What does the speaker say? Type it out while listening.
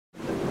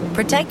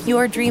Protect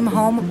your dream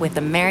home with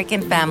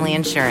American Family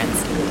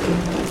Insurance.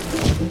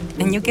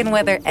 And you can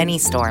weather any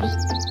storm.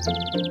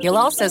 You'll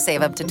also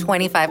save up to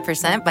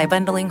 25% by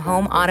bundling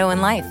home, auto,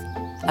 and life.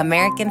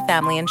 American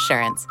Family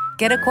Insurance.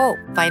 Get a quote.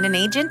 Find an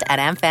agent at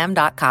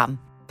amfam.com.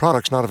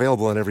 Products not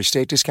available in every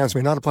state. Discounts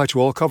may not apply to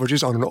all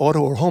coverages on an auto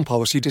or home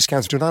policy.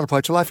 Discounts do not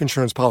apply to life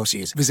insurance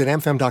policies. Visit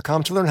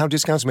amfam.com to learn how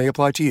discounts may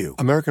apply to you.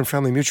 American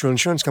Family Mutual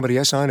Insurance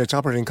Company, SI, and its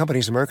operating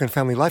companies, American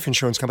Family Life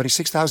Insurance Company,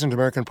 6000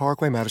 American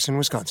Parkway, Madison,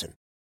 Wisconsin.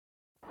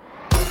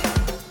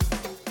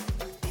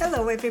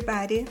 Hello,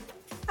 everybody.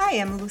 I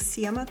am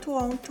Lucia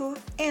Matuonto,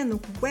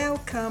 and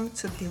welcome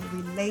to the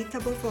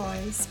Relatable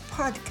Voice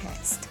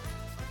podcast,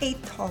 a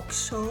talk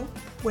show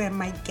where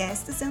my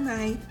guests and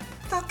I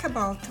talk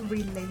about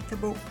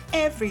relatable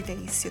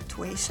everyday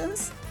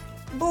situations,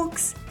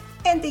 books,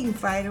 and the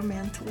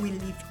environment we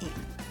live in.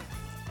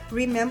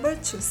 Remember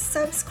to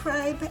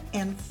subscribe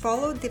and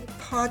follow the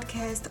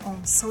podcast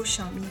on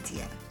social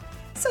media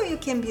so you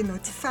can be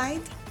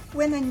notified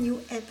when a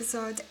new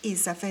episode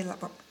is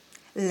available.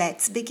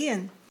 Let's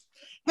begin.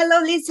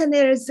 Hello,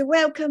 listeners.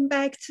 Welcome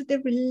back to the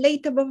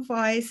Relatable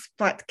Voice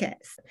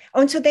podcast.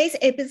 On today's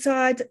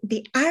episode,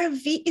 the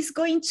RV is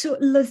going to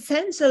Los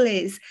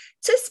Angeles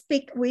to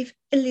speak with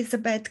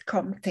Elizabeth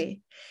Conte.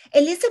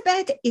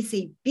 Elizabeth is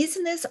a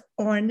business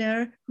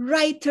owner,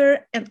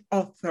 writer, and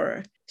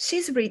author.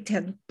 She's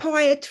written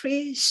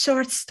poetry,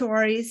 short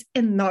stories,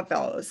 and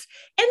novels.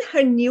 And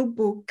her new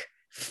book,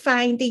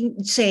 Finding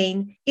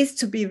Jane, is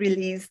to be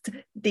released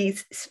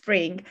this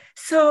spring.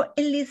 So,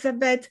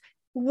 Elizabeth,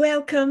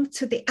 welcome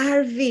to the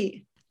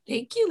RV.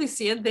 Thank you,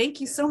 Lucia. Thank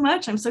you so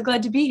much. I'm so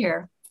glad to be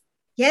here.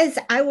 Yes,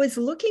 I was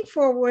looking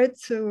forward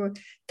to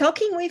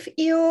talking with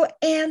you,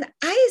 and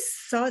I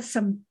saw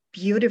some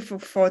beautiful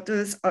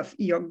photos of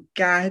your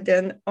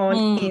garden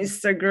on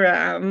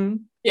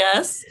Instagram.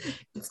 Yes,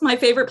 it's my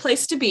favorite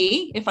place to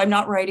be. If I'm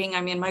not writing,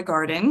 I'm in my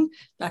garden. In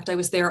fact, I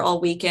was there all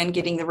weekend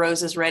getting the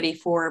roses ready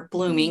for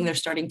blooming. They're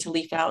starting to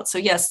leaf out. So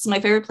yes, it's my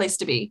favorite place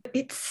to be.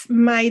 It's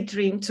my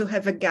dream to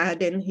have a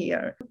garden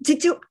here.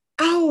 Did you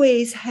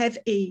always have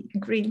a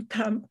green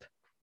thumb?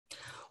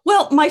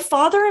 Well, my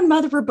father and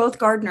mother were both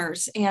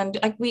gardeners, and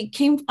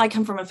I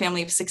come from a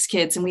family of 6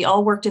 kids, and we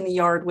all worked in the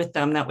yard with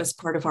them. That was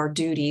part of our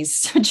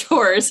duties,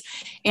 chores.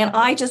 And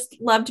I just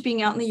loved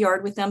being out in the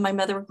yard with them. My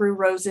mother grew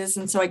roses,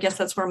 and so I guess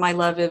that's where my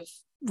love of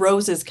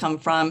roses come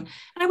from. And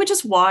I would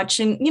just watch,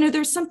 and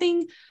there's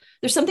something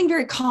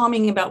very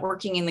calming about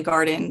working in the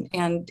garden,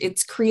 and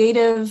it's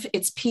creative,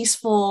 it's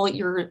peaceful,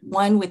 you're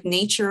one with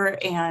nature,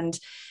 and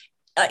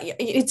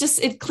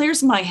it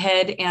clears my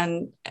head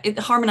and it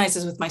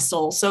harmonizes with my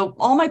soul. So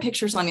all my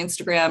pictures on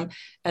Instagram,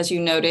 as you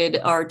noted,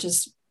 are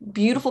just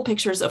beautiful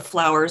pictures of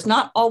flowers,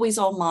 not always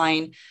all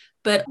mine.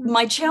 But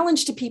my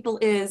challenge to people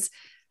is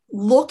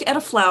look at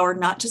a flower,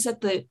 not just at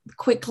the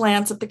quick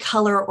glance at the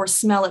color or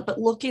smell it, but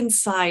look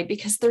inside,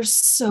 because they're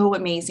so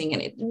amazing.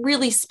 And it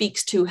really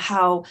speaks to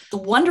how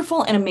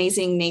wonderful and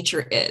amazing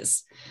nature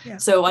is. Yeah.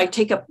 So I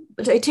take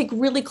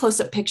really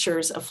close up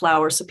pictures of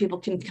flowers so people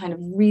can kind of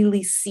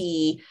really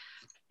see.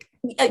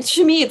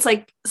 To me, it's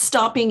like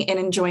stopping and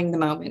enjoying the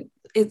moment.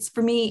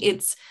 For me,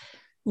 it's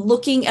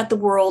looking at the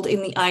world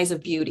in the eyes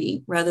of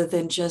beauty rather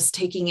than just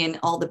taking in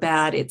all the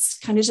bad. It's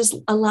kind of just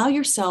allow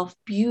yourself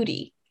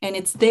beauty, and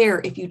it's there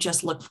if you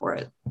just look for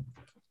it.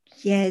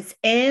 Yes,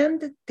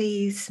 and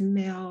they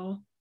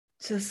smell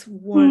just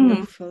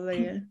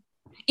wonderfully.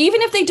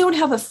 Even if they don't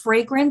have a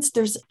fragrance,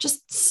 there's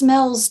just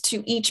smells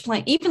to each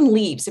plant, even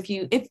leaves.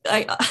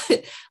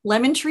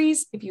 Lemon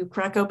trees, if you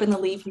crack open the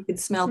leaf, you could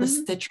smell the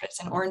citrus,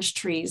 and orange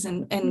trees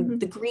and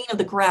the green of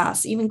the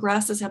grass. Even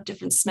grasses have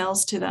different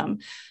smells to them.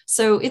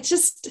 So it's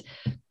just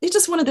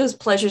one of those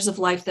pleasures of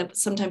life that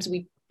sometimes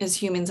we as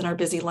humans in our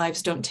busy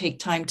lives don't take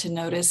time to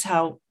notice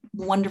how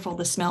wonderful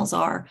the smells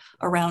are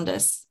around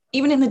us.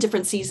 Even in the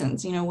different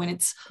seasons, when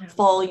it's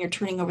fall and you're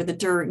turning over the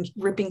dirt and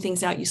ripping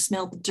things out, you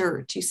smell the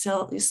dirt, you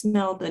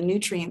smell the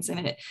nutrients in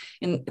it.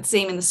 And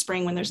same in the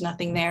spring when there's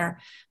nothing there.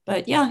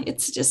 But yeah,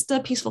 it's just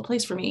a peaceful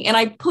place for me. And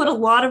I put a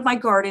lot of my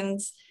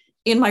gardens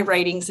in my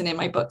writings and in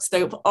my books.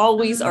 They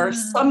always are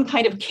some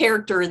kind of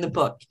character in the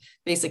book.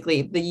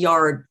 Basically, the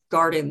yard,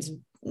 gardens,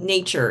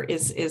 nature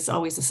is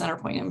always the center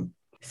point.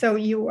 So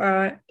you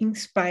are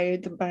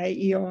inspired by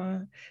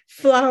your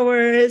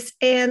flowers,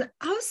 and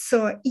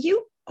also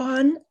you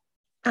own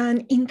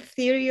an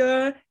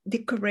interior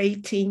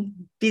decorating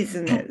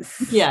business.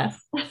 Yes.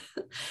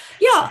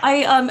 Yeah.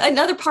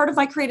 Another part of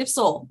my creative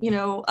soul,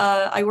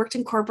 I worked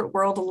in corporate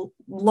world a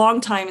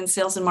long time in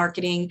sales and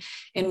marketing.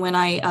 And when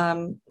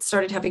I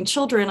started having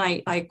children,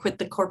 I quit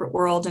the corporate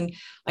world and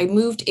I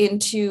moved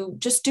into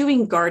just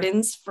doing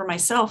gardens for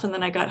myself. And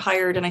then I got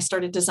hired and I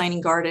started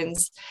designing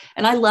gardens,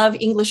 and I love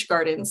English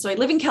gardens. So I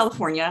live in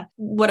California.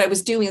 What I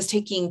was doing is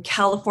taking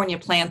California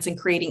plants and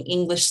creating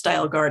English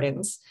style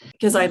gardens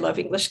because I love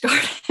English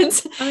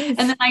gardens. And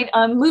then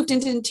I moved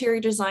into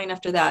interior design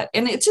after that.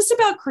 And it's just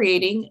about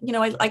creating,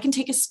 I can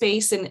take a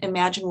space and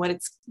imagine what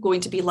it's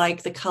going to be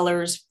like, the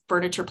colors,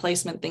 furniture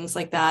placement, things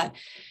like that.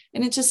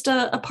 And it's just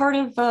a part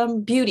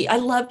of beauty. I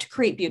love to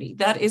create beauty.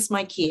 That is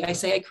my key. I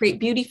say I create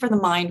beauty for the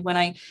mind. When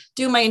I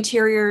do my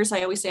interiors,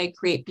 I always say I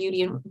create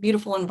beauty and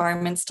beautiful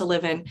environments to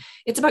live in.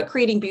 It's about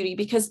creating beauty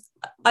because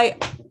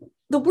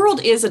the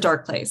world is a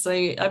dark place.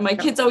 My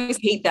kids always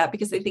hate that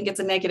because they think it's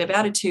a negative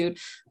attitude,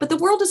 but the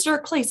world is a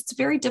dark place. It's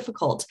very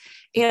difficult.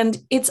 And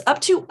it's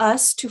up to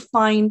us to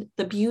find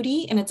the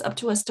beauty, and it's up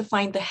to us to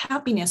find the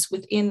happiness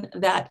within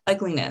that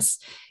ugliness.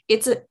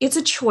 It's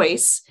a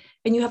choice,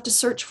 and you have to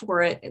search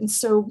for it. And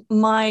so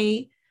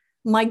my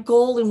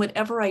goal in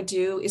whatever I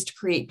do is to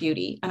create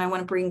beauty, and I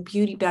want to bring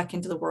beauty back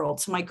into the world.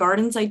 So my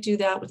gardens, I do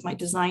that. With my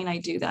design, I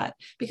do that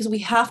because we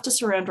have to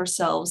surround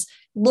ourselves,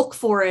 look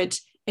for it,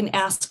 and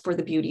ask for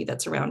the beauty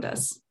that's around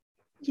us.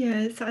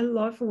 Yes, I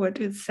love what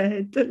you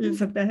said,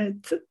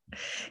 Elizabeth.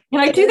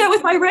 And I do that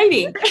with my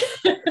writing.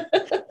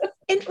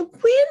 And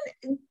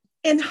when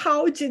and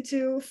how did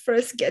you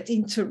first get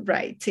into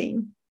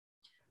writing?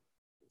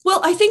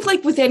 Well, I think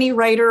like with any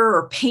writer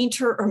or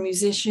painter or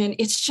musician,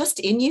 it's just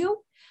in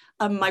you.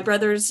 My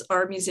brothers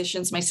are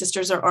musicians, my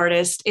sisters are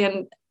artists,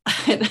 and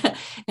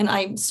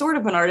I'm sort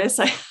of an artist.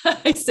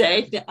 I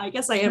say, I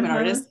guess I am an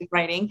artist in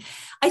writing.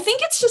 I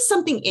think it's just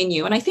something in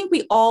you. And I think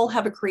we all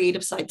have a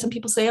creative side. Some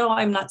people say, oh,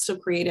 I'm not so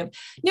creative.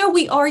 No,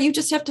 we are. You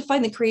just have to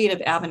find the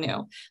creative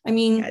avenue. I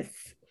mean, yes.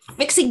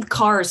 Fixing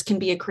cars can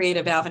be a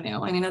creative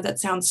avenue. And I know that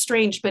sounds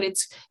strange, but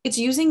it's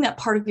using that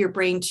part of your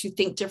brain to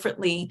think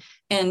differently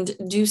and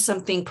do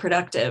something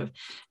productive.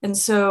 And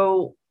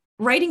so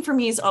writing for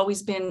me has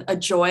always been a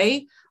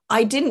joy.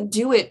 I didn't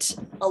do it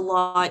a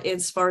lot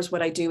as far as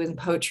what I do in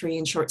poetry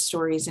and short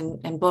stories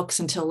and books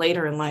until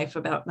later in life.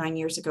 About 9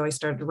 years ago, I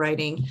started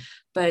writing,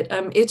 but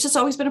it's just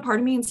always been a part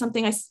of me, and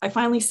something I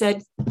finally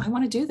said, I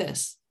want to do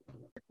this.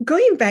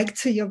 Going back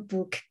to your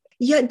book,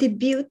 your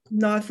debut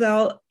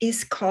novel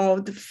is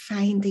called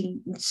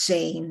Finding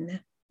Jane.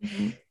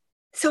 Mm-hmm.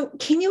 So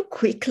can you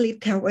quickly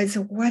tell us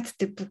what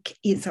the book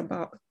is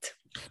about?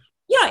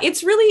 Yeah,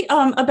 it's really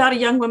about a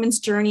young woman's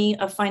journey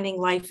of finding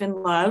life and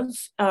love.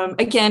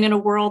 Again, in a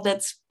world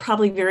that's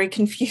probably very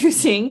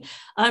confusing.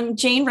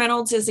 Jane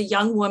Reynolds is a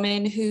young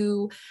woman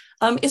who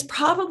is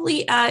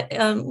probably at,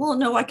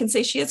 no, I can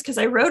say she is because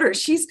I wrote her.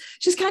 She's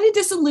kind of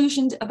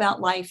disillusioned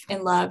about life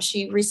and love.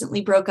 She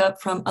recently broke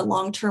up from a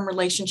long-term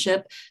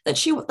relationship that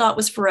she thought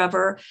was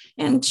forever,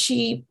 and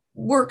she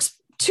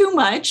works too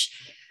much.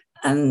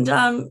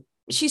 And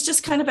she's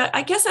just kind of,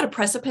 I guess, at a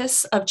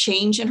precipice of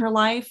change in her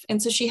life. And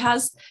so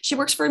she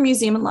works for a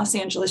museum in Los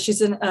Angeles.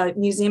 She's a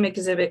museum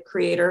exhibit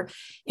creator,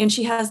 and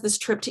she has this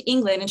trip to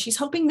England, and she's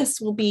hoping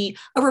this will be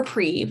a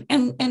reprieve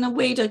and a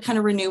way to kind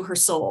of renew her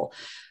soul.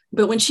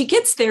 But when she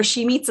gets there,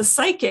 she meets a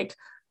psychic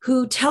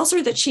who tells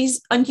her that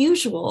she's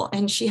unusual,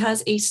 and she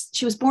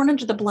was born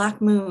under the black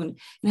moon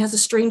and has a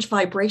strange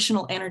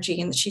vibrational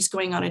energy, and that she's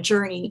going on a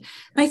journey.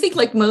 And I think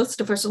like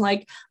most of us are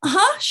like,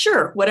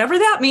 sure, whatever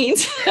that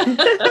means.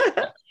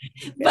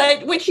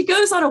 But when she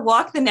goes on a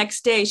walk the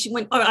next day,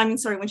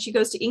 when she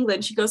goes to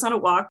England, she goes on a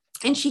walk,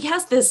 and she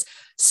has this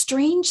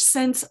strange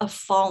sense of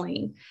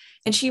falling.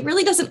 And she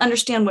really doesn't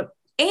understand what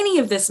any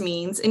of this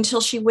means until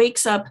she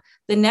wakes up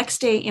the next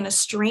day in a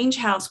strange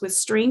house with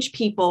strange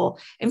people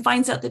and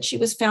finds out that she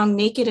was found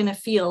naked in a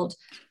field,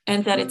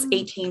 and that it's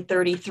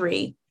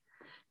 1833.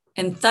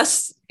 And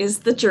thus is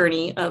the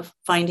journey of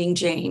Finding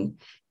Jane.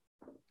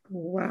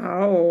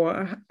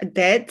 Wow,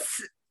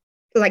 that's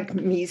like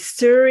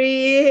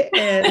mystery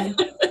and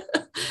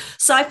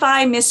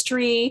sci-fi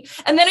mystery.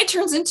 And then it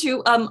turns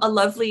into a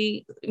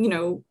lovely,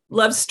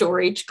 love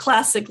story,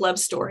 classic love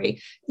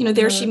story.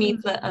 There she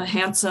meets a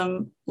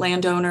handsome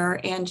landowner,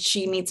 and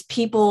she meets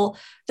people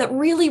that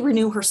really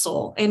renew her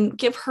soul and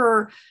give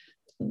her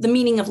the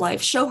meaning of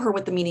life, show her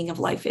what the meaning of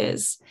life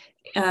is.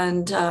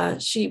 And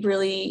she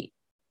really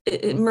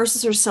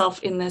immerses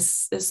herself in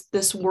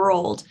this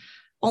world,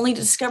 only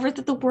to discover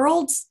that the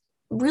worlds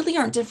really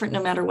aren't different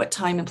no matter what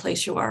time and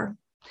place you are.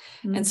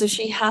 Mm-hmm. And so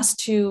she has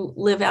to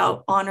live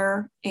out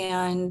honor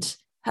and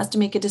has to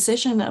make a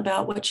decision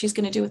about what she's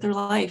going to do with her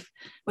life.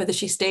 Whether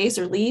she stays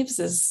or leaves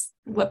is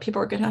what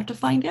people are going to have to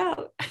find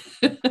out.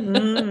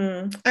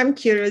 I'm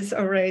curious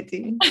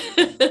already.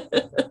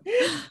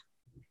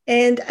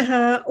 And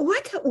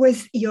what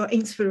was your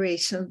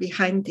inspiration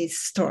behind this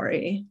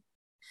story?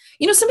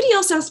 Somebody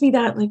else asked me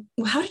that, like,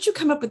 well, how did you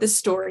come up with this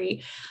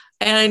story?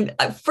 And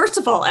first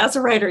of all, as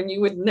a writer, and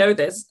you would know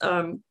this,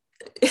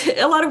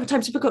 a lot of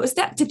times people go,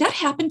 did that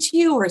happen to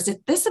you? Or is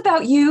it this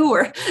about you?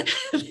 Or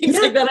things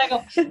like that. I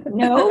go,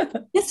 no,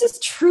 this is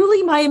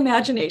truly my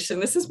imagination.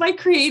 This is my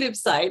creative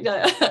side.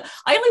 I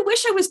only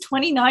wish I was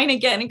 29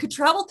 again and could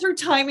travel through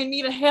time and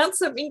meet a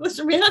handsome English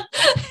man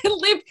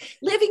and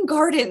live in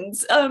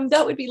gardens.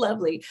 That would be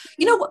lovely.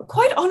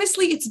 Quite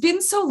honestly, it's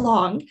been so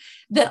long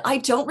that I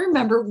don't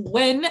remember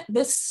when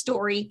this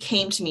story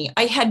came to me.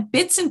 I had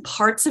bits and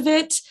parts of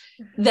it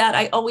that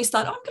I always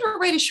thought, I'm going to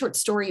write a short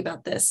story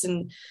about this.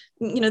 And,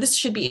 this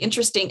should be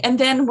interesting. And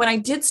then when I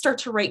did start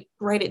to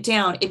write it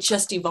down, it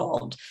just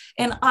evolved.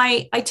 And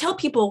I tell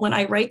people when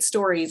I write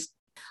stories,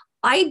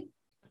 I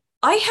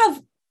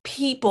have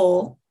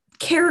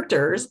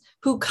characters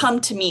who come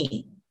to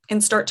me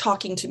and start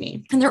talking to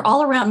me. And they're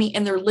all around me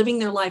and they're living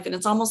their life. And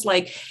it's almost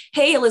like,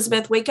 hey,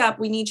 Elizabeth, wake up.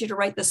 We need you to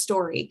write this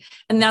story.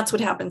 And that's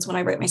what happens when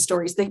I write my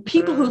stories. The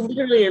people who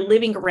literally are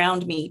living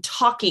around me,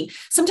 talking.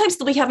 Sometimes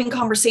they'll be having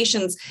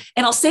conversations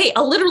and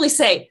I'll literally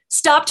say,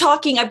 stop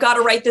talking. I've got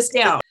to write this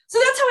down. So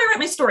that's how I write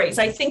my stories.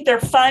 I think they're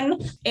fun,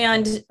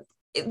 and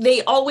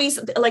they always,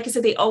 like I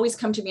said, they always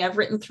come to me. I've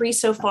written 3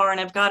 so far, and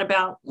I've got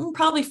about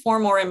probably 4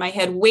 more in my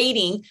head,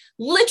 waiting,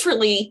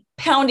 literally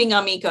pounding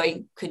on me,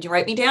 going, could you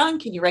write me down?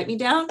 Can you write me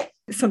down?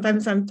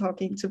 Sometimes I'm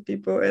talking to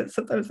people and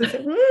sometimes they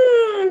say,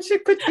 she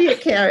could be a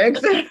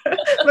character.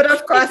 But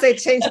of course, I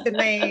changed the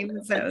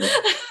names.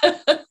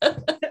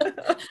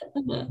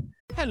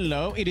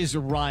 Hello, it is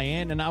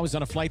Ryan, and I was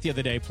on a flight the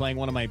other day playing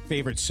one of my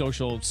favorite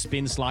social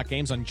spin slot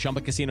games on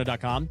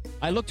ChumbaCasino.com.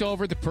 I looked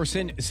over at the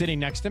person sitting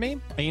next to me,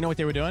 and you know what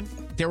they were doing?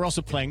 They were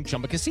also playing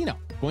Chumba Casino.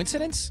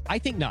 Coincidence? I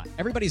think not.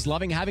 Everybody's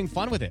loving having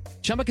fun with it.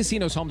 Chumba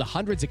Casino is home to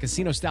hundreds of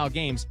casino-style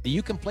games that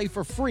you can play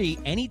for free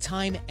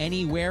anytime,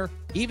 anywhere,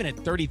 even at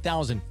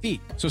 30,000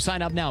 feet. So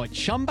sign up now at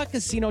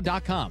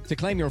ChumbaCasino.com to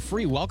claim your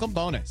free welcome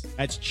bonus.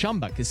 That's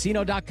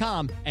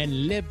ChumbaCasino.com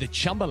and live the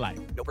Chumba life.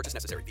 No purchase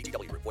necessary.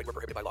 VGW. Void where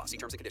prohibited by law. See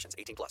terms and conditions.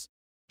 18+.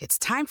 It's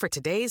time for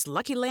today's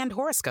Lucky Land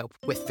horoscope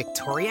with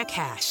Victoria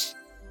Cash.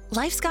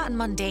 Life's gotten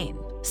mundane,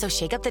 so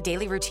shake up the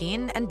daily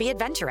routine and be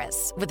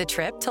adventurous with a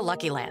trip to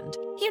Lucky Land.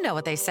 You know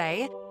what they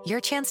say. Your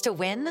chance to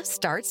win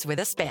starts with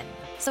a spin.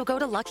 So go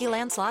to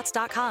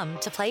LuckyLandSlots.com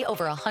to play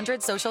over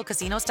 100 social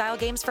casino-style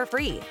games for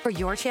free for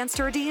your chance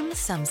to redeem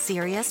some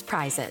serious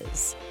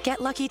prizes.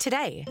 Get lucky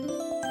today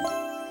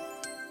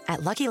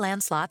at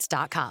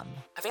LuckyLandSlots.com.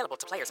 Available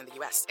to players in the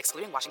U.S.,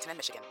 excluding Washington and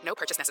Michigan. No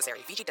purchase necessary.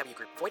 VGW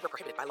Group. Void where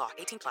prohibited by law.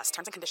 18+.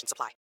 Terms and conditions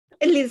apply.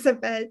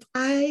 Elizabeth,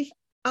 I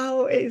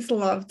always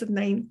loved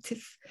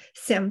 19th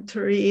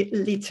century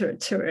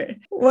literature.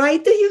 Why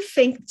do you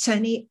think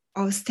Jane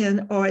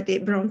Austen or the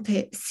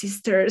Bronte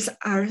sisters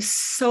are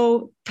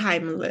so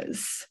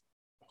timeless?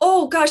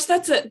 Oh gosh,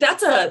 that's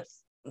a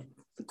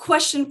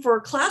question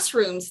for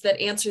classrooms that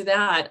answer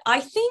that. I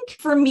think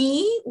for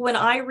me, when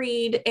I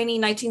read any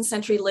 19th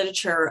century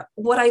literature,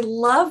 what I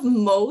love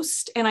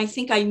most, and I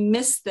think I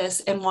miss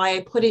this and why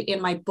I put it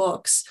in my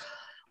books,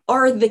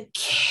 are the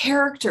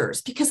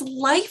characters, because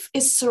life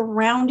is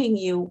surrounding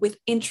you with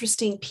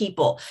interesting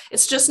people.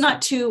 It's just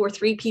not 2 or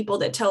 3 people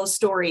that tell a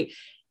story.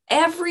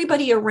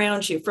 Everybody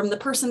around you, from the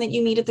person that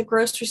you meet at the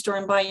grocery store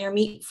and buy your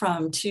meat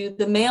from, to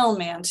the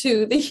mailman,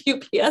 to the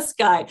UPS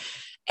guy,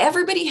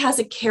 everybody has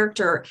a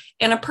character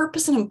and a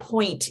purpose and a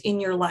point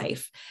in your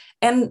life.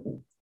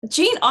 And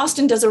Jane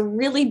Austen does a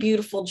really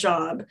beautiful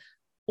job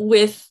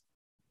with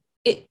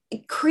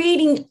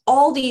creating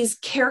all these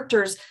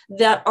characters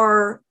that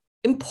are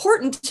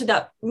important to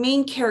that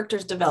main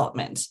character's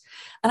development.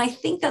 And I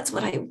think that's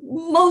what I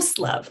most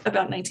love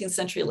about 19th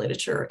century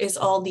literature, is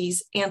all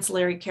these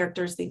ancillary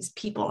characters, these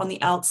people on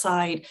the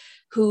outside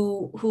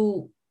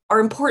who are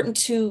important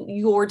to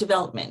your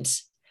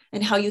development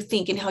and how you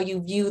think and how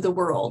you view the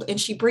world. And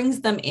she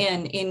brings them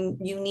in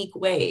unique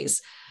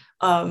ways.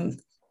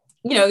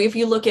 If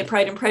you look at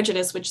Pride and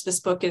Prejudice, which this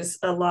book is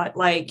a lot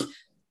like,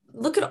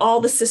 look at all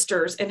the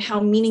sisters and how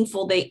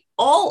meaningful they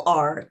all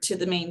are to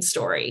the main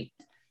story.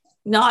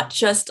 Not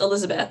just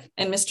Elizabeth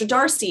and Mr.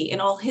 Darcy and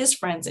all his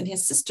friends and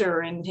his sister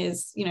and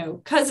his,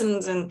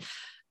 cousins and,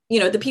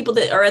 the people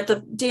that are at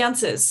the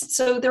dances.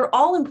 So they're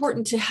all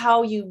important to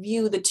how you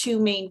view the 2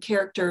 main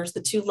characters,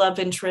 the 2 love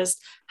interests,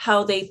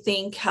 how they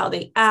think, how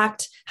they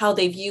act, how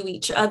they view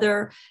each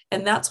other.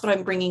 And that's what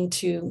I'm bringing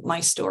to my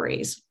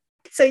stories.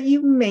 So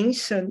you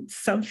mentioned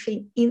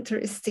something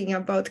interesting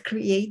about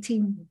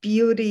creating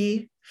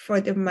beauty for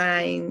the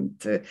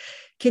mind.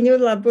 Can you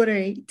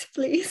elaborate,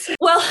 please?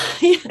 Well,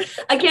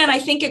 again, I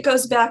think it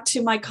goes back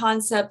to my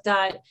concept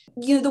that,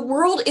 the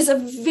world is a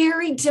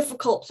very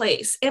difficult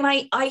place. And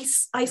I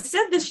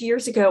said this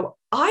years ago,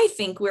 I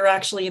think we're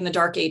actually in the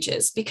dark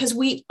ages because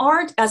we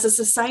aren't, as a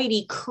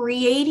society,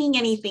 creating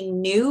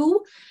anything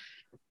new.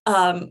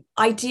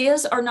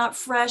 Ideas are not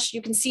fresh.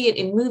 You can see it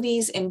in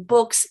movies, in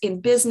books, in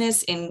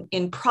business,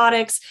 in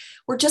products.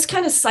 We're just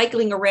kind of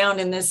cycling around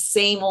in this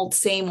same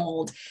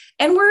old.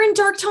 And we're in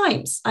dark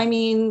times. I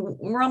mean,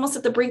 we're almost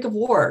at the brink of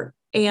war.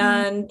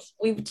 And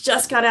we've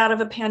just got out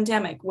of a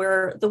pandemic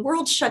where the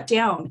world shut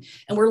down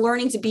and we're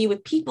learning to be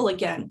with people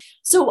again.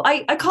 So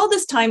I call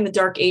this time the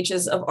dark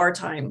ages of our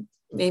time.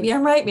 Maybe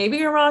I'm right,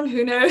 maybe I'm wrong,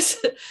 who knows?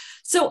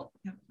 So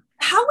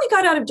how we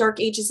got out of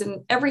dark ages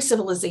in every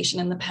civilization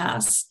in the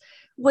past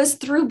was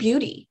through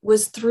beauty,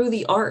 was through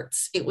the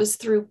arts. It was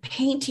through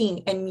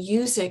painting and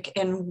music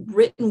and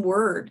written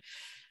word.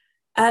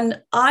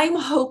 And I'm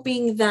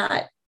hoping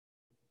that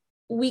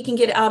we can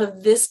get out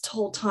of this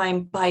whole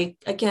time by,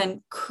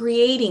 again,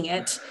 creating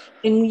it.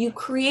 And you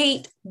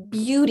create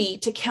beauty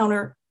to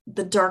counter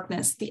the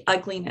darkness, the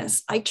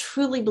ugliness. I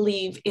truly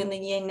believe in the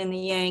yin and the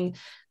yang,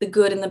 the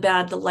good and the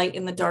bad, the light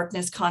and the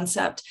darkness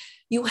concept.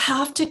 You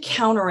have to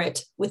counter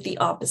it with the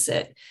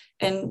opposite.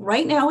 And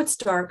right now it's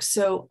dark.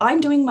 So I'm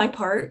doing my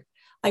part.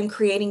 I'm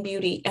creating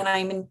beauty and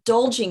I'm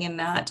indulging in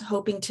that,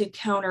 hoping to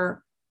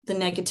counter the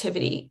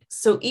negativity.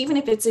 So even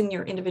if it's in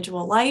your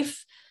individual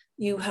life,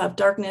 you have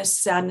darkness,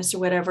 sadness, or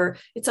whatever,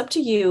 it's up to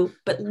you,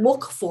 but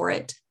look for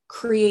it,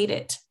 create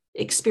it,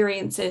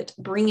 experience it,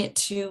 bring it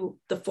to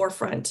the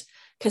forefront,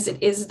 because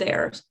it is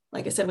there.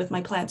 Like I said, with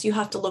my plants, you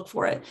have to look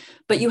for it,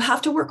 but you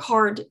have to work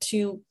hard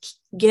to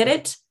get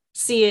it,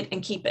 see it,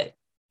 and keep it.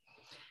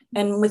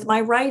 And with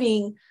my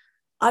writing,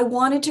 I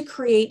wanted to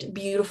create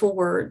beautiful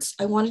words.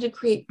 I wanted to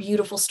create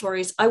beautiful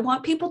stories. I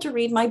want people to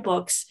read my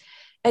books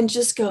and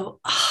just go,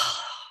 oh,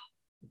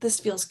 this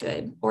feels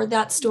good, or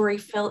that story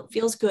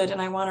feels good,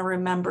 and I want to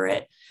remember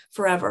it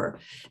forever.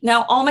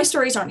 Now, all my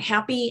stories aren't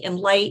happy and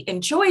light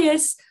and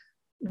joyous,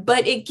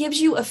 but it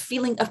gives you a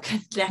feeling of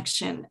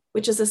connection,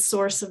 which is a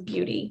source of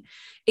beauty.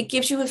 It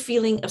gives you a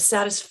feeling of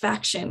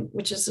satisfaction,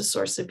 which is a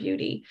source of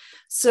beauty.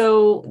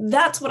 So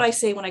that's what I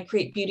say when I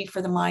create beauty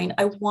for the mind.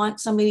 I want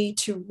somebody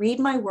to read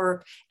my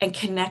work and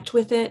connect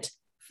with it,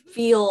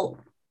 feel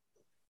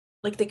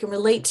like they can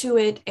relate to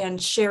it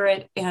and share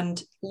it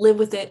and live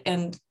with it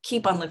and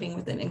keep on living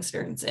with it and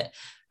experience it.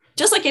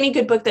 Just like any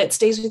good book that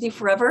stays with you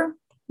forever,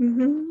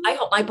 I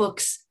hope my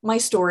books, my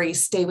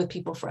stories stay with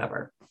people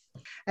forever.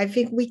 I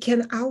think we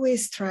can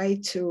always try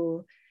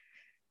to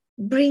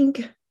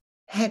bring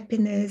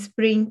happiness,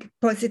 bring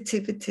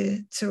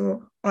positivity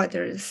to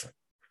others.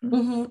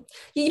 You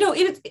know,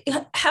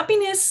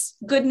 happiness,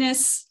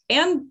 goodness,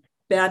 and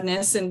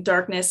badness and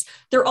darkness,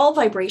 they're all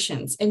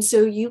vibrations. And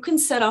so you can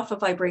set off a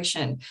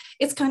vibration.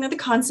 It's kind of the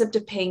concept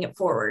of paying it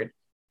forward.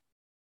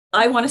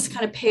 I want us to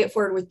kind of pay it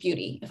forward with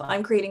beauty. If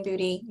I'm creating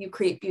beauty, you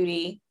create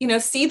beauty, you know,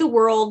 see the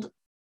world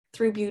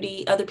through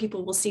beauty. Other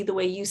people will see the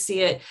way you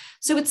see it.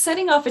 So it's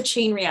setting off a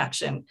chain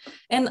reaction.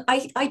 And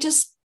I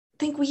just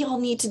think we all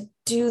need to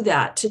do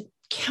that to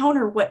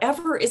counter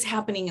whatever is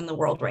happening in the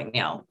world right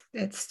now.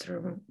 That's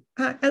true.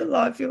 I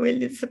love you,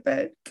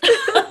 Elizabeth.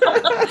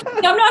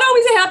 I'm not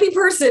always a happy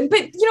person,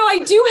 but, you know, I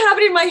do have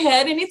it in my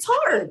head, and it's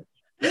hard.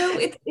 You know,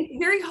 it's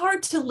very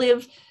hard to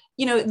live,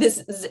 you know,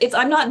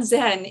 I'm not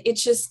Zen.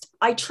 It's just,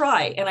 I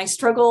try and I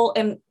struggle,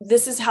 and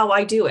this is how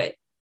I do it.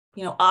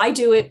 You know, I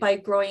do it by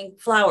growing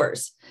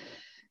flowers,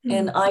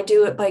 and I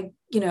do it by,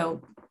 you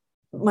know,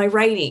 my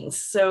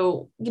writings.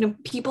 So, you know,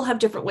 people have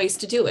different ways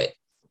to do it.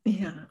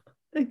 Yeah.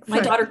 Exactly. My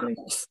daughter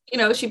cooks, you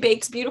know, she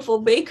bakes beautiful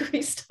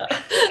bakery stuff.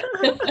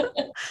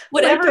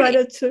 Whatever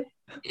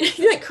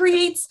that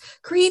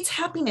creates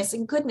happiness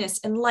and goodness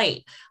and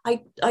light.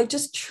 I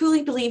just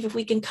truly believe if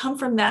we can come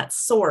from that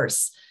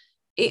source,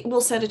 it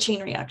will set a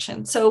chain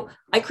reaction. So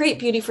I create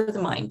beauty for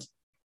the mind,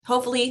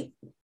 hopefully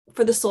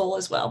for the soul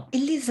as well.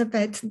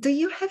 Elizabeth, do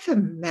you have a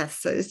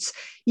message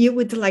you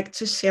would like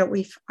to share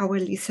with our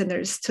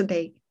listeners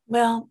today?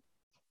 Well,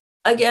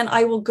 again,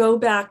 I will go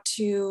back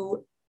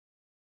to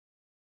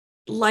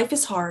life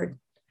is hard,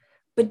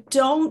 but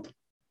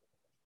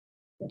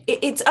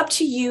it's up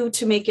to you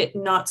to make it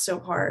not so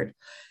hard.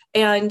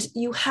 And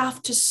you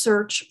have to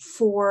search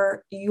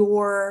for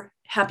your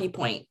happy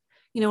point.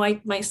 You know,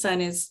 my son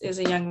is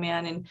a young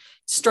man and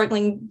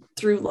struggling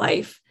through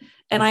life.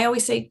 And I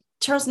always say,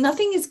 Charles,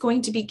 nothing is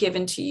going to be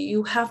given to you.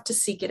 You have to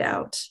seek it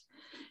out.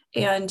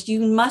 And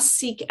you must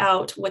seek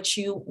out what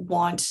you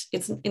want.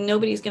 And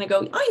nobody's going to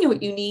go, I know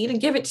what you need,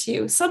 and give it to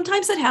you.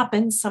 Sometimes it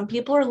happens. Some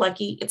people are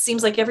lucky. It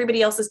seems like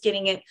everybody else is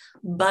getting it,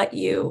 but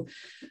you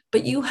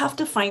have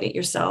to find it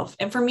yourself.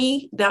 And for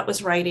me, that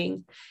was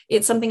writing.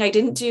 It's something I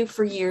didn't do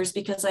for years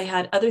because I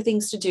had other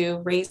things to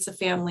do, raise a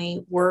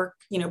family, work,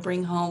 you know,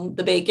 bring home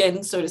the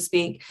bacon, so to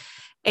speak.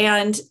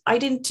 And I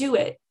didn't do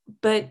it,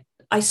 but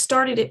I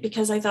started it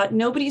because I thought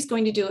nobody's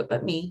going to do it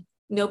but me.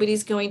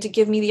 Nobody's going to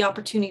give me the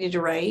opportunity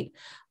to write.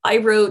 I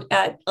wrote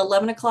at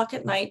 11 o'clock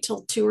at night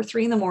till 2 or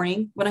 3 in the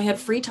morning when I had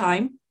free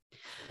time.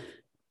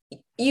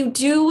 You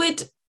do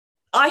it.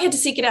 I had to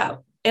seek it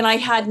out, and I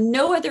had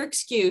no other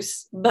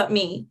excuse but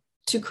me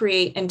to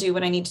create and do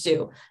what I need to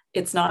do.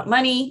 It's not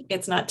money.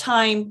 It's not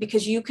time,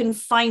 because you can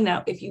find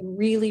that if you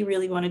really,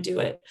 really want to do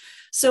it.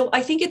 So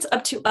I think it's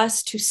up to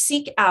us to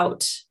seek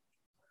out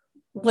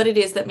what it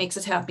is that makes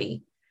us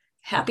happy.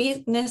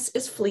 Happiness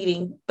is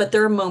fleeting, but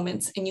there are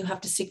moments, and you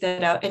have to seek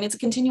that out. And it's a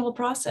continual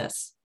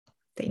process.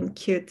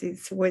 Thank you.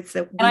 This was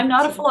and I'm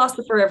not a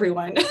philosopher,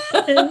 everyone.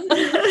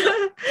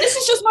 This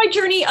is just my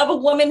journey of a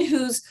woman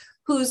who's,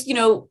 you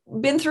know,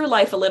 been through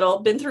life a little,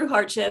 been through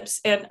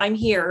hardships, and I'm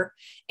here.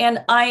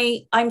 And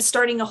I'm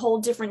starting a whole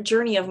different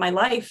journey of my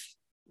life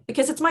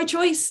because it's my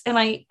choice. And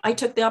I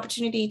took the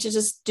opportunity to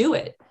just do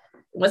it.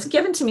 It wasn't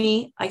given to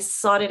me. I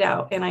sought it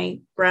out and I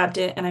grabbed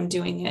it, and I'm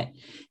doing it.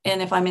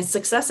 And if I'm a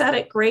success at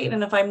it, great.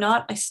 And if I'm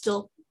not, I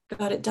still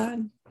got it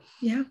done.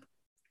 Yeah.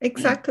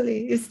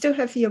 Exactly. You still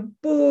have your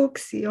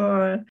books,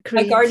 your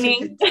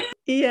gardening.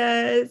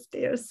 Yes,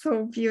 they are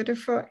so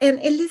beautiful.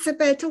 And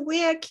Elizabeth,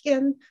 where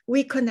can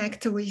we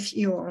connect with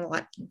you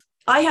online?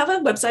 I have a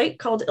website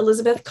called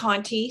Elizabeth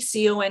Conte,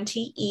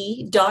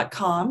 CONTE.com.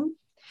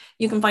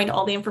 You can find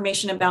all the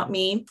information about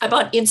me,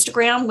 about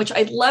Instagram, which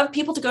I'd love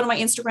people to go to my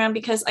Instagram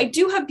because I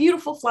do have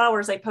beautiful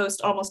flowers I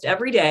post almost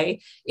every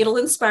day. It'll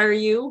inspire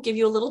you, give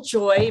you a little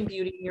joy and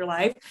beauty in your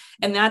life.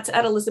 And that's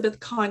at Elizabeth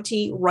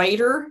Conte,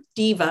 writer,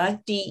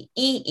 diva,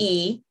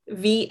 Deeva.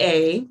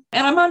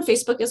 And I'm on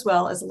Facebook as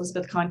well as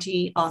Elizabeth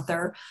Conte,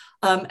 author.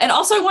 And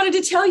also I wanted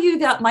to tell you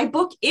that my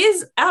book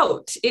is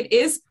out. It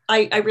is,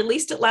 I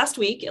released it last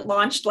week. It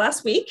launched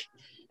last week.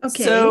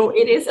 Okay. So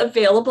it is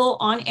available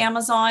on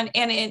Amazon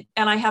and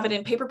I have it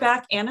in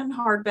paperback and in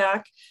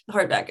hardback. The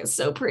hardback is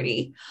so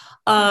pretty.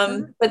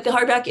 But the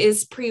hardback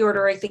is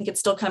pre-order. I think it's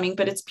still coming,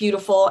 but it's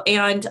beautiful.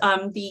 And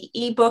the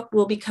ebook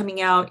will be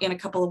coming out in a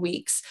couple of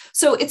weeks.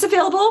 So it's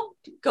available.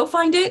 Go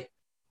find it.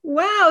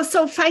 Wow.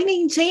 So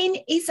Finding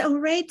Jane is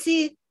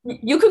already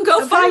You can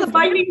go find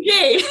Finding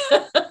Jane.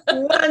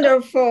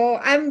 Wonderful.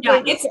 I'm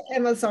going to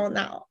Amazon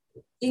now.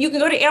 You can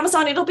go to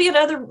Amazon. It'll be at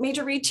other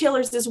major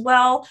retailers as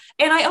well.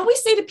 And I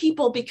always say to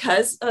people,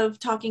 because of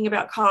talking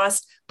about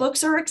cost,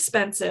 books are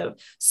expensive.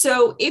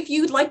 So if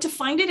you'd like to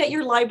find it at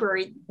your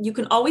library, you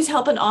can always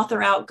help an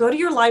author out. Go to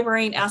your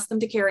library and ask them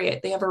to carry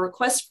it. They have a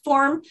request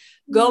form.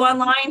 Go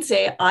online,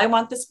 say, I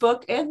want this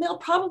book, and they'll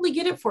probably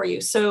get it for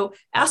you. So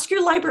ask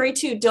your library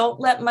too. Don't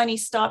let money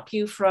stop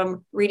you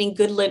from reading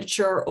good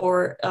literature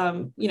or,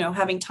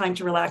 having time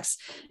to relax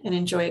and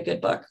enjoy a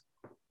good book.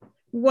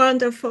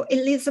 Wonderful.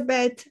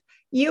 Elizabeth,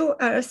 you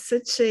are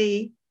such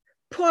a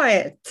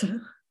poet.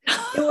 It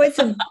was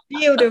a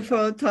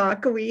beautiful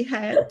talk we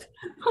had.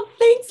 Oh,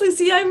 thanks,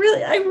 Lucy. I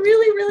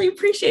really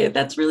appreciate it.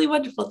 That's really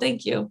wonderful.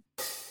 Thank you.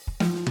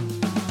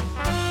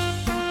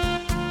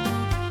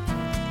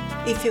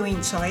 If you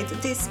enjoyed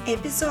this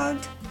episode,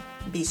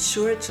 be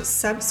sure to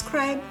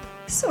subscribe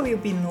so you'll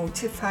be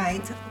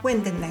notified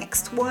when the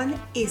next one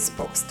is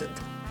posted.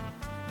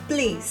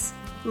 Please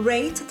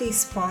rate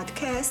this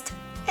podcast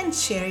and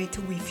share it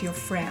with your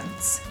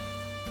friends.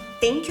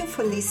 Thank you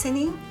for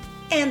listening,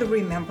 and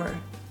remember,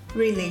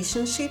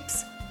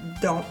 relationships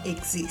don't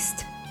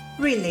exist.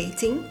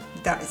 Relating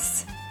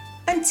does.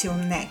 Until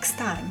next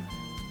time.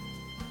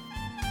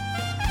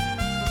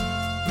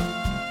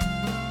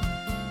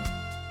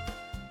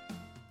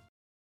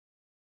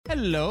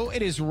 Hello,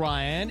 it is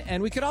Ryan,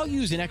 and we could all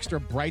use an extra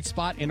bright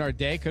spot in our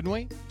day, couldn't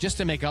we? Just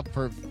to make up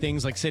for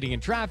things like sitting in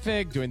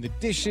traffic, doing the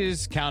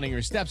dishes, counting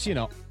your steps,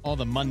 all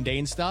the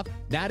mundane stuff.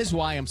 That is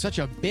why I'm such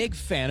a big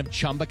fan of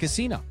Chumba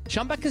Casino.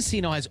 Chumba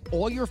Casino has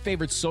all your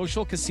favorite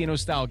social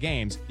casino-style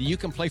games that you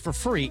can play for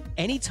free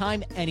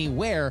anytime,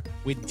 anywhere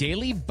with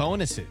daily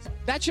bonuses.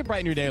 That should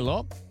brighten your day a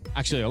little.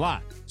 Actually, a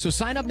lot. So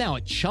sign up now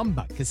at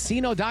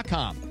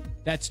ChumbaCasino.com.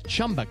 That's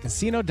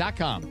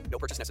ChumbaCasino.com. No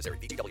purchase necessary.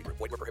 VGW Group.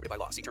 Void where prohibited by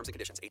law. See terms and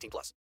conditions. 18+.